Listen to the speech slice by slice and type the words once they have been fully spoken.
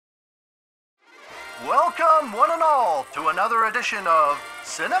Welcome, one and all, to another edition of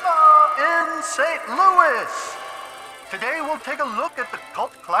Cinema in St. Louis. Today we'll take a look at the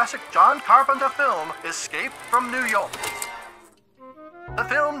cult classic John Carpenter film, Escape from New York. The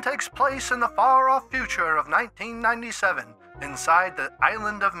film takes place in the far-off future of 1997, inside the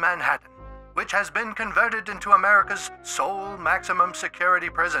island of Manhattan, which has been converted into America's sole maximum security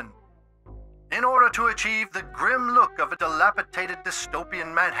prison. In order to achieve the grim look of a dilapidated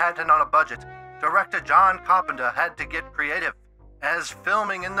dystopian Manhattan on a budget, director John Carpenter had to get creative, as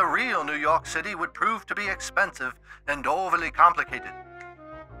filming in the real New York City would prove to be expensive and overly complicated.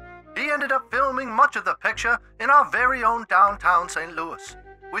 He ended up filming much of the picture in our very own downtown St. Louis,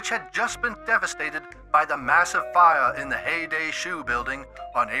 which had just been devastated by the massive fire in the Heyday Shoe Building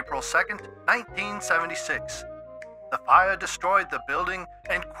on April 2nd, 1976. The fire destroyed the building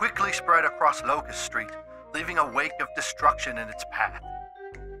and quickly spread across Locust Street, leaving a wake of destruction in its path.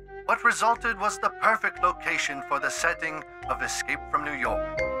 What resulted was the perfect location for the setting of Escape from New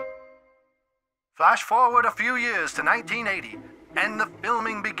York. Flash forward a few years to 1980, and the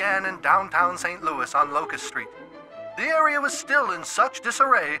filming began in downtown St. Louis on Locust Street. The area was still in such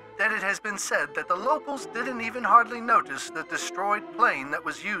disarray that it has been said that the locals didn't even hardly notice the destroyed plane that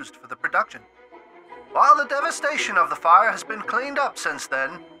was used for the production. While the devastation of the fire has been cleaned up since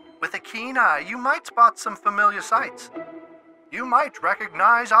then, with a keen eye you might spot some familiar sights. You might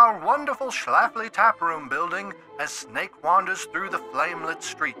recognize our wonderful Schlafly Taproom building as Snake wanders through the flame-lit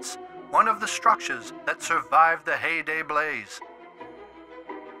streets, one of the structures that survived the Heyday blaze.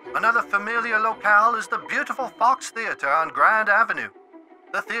 Another familiar locale is the beautiful Fox Theater on Grand Avenue.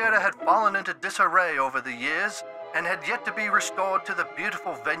 The theater had fallen into disarray over the years and had yet to be restored to the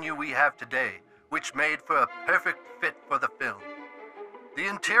beautiful venue we have today, which made for a perfect fit for the film. The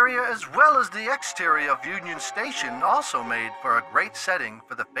interior as well as the exterior of Union Station also made for a great setting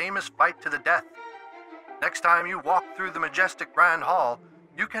for the famous fight to the death. Next time you walk through the majestic Grand Hall,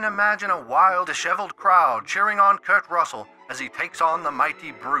 you can imagine a wild, disheveled crowd cheering on Kurt Russell as he takes on the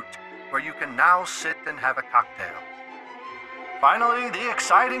mighty Brute, where you can now sit and have a cocktail. Finally, the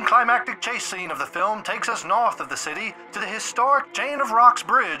exciting climactic chase scene of the film takes us north of the city to the historic Chain of Rocks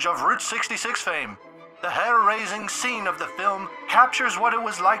Bridge of Route 66 fame. The hair-raising scene of the film captures what it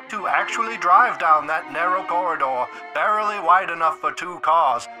was like to actually drive down that narrow corridor, barely wide enough for two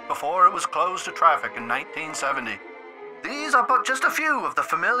cars, before it was closed to traffic in 1970. These are but just a few of the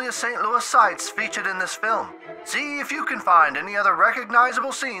familiar St. Louis sights featured in this film. See if you can find any other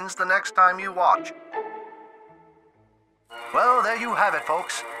recognizable scenes the next time you watch. Well, there you have it,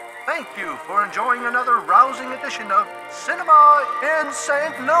 folks. Thank you for enjoying another rousing edition of Cinema in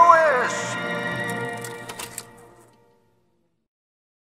St. Louis!